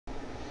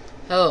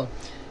Hello,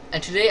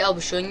 and today I'll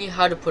be showing you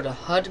how to put a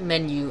HUD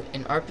menu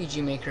in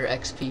RPG Maker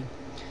XP.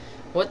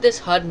 What this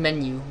HUD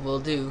menu will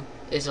do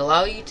is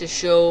allow you to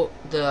show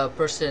the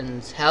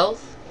person's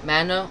health,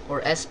 mana,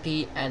 or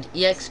SP and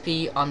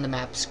EXP on the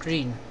map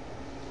screen.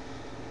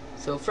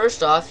 So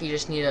first off, you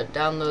just need to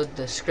download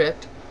the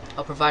script.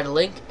 I'll provide a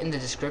link in the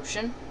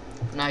description.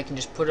 Now you can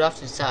just put it off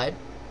to the side.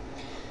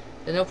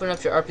 Then open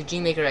up your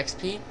RPG Maker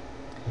XP.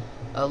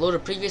 Load a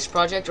previous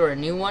project or a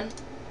new one.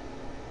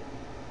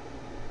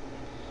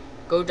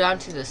 Go down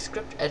to the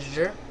script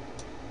editor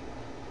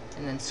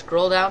and then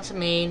scroll down to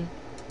main,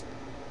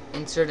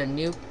 insert a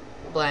new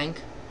blank,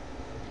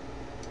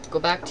 go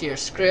back to your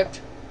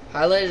script,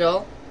 highlight it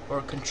all, or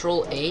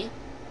Control A,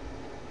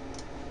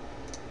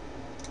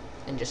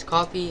 and just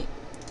copy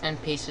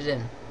and paste it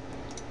in.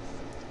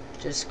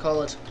 Just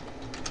call it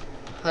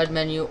HUD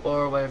menu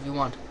or whatever you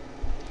want.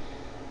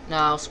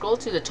 Now scroll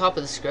to the top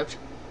of the script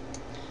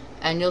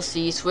and you'll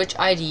see switch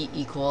ID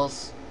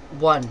equals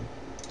 1.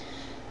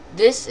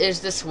 This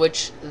is the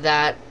switch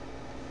that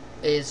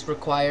is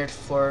required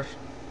for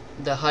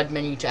the HUD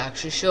menu to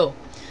actually show.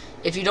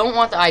 If you don't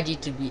want the ID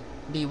to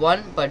be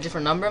 1 but a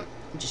different number,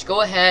 just go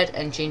ahead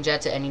and change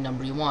that to any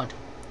number you want.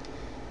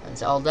 When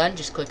it's all done,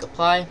 just click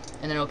apply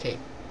and then OK.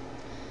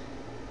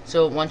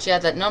 So once you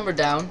have that number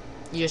down,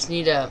 you just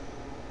need to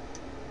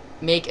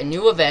make a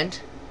new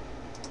event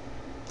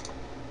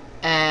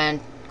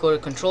and go to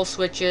control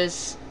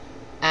switches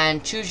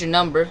and choose your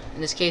number.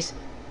 In this case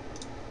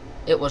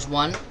it was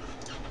 1.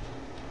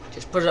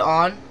 Just put it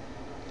on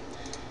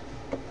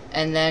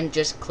and then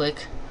just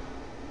click.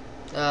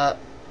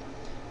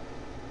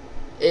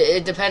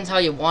 It depends how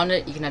you want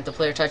it. You can have the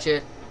player touch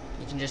it,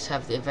 you can just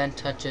have the event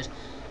touch it.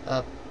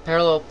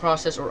 Parallel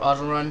process or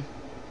auto run.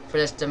 For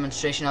this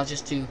demonstration I'll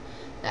just do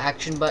the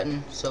action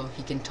button so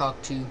he can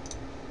talk to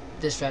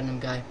this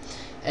random guy,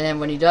 and then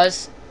when he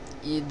does,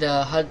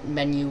 the HUD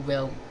menu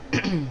will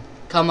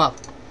come up.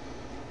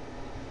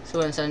 So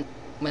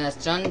when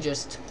that's done,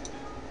 just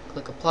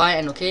click apply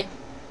and OK,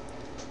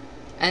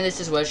 and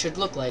this is what it should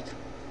look like.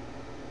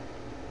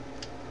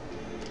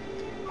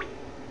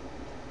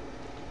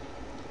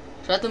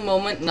 So at the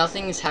moment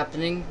nothing is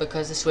happening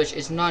because the switch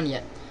isn't on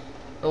yet,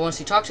 but once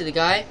you talk to the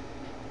guy,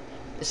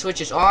 the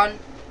switch is on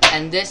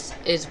and this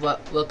is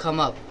what will come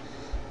up.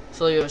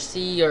 So you'll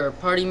see your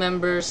party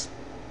members,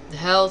 the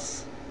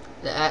health,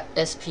 the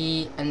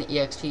SP, and the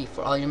EXP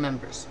for all your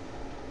members.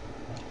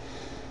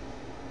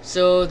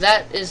 So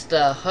that is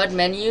the HUD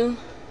menu,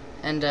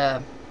 and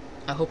I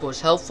hope it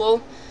was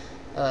helpful.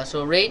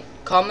 So rate,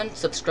 comment,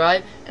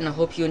 subscribe, and I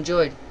hope you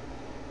enjoyed.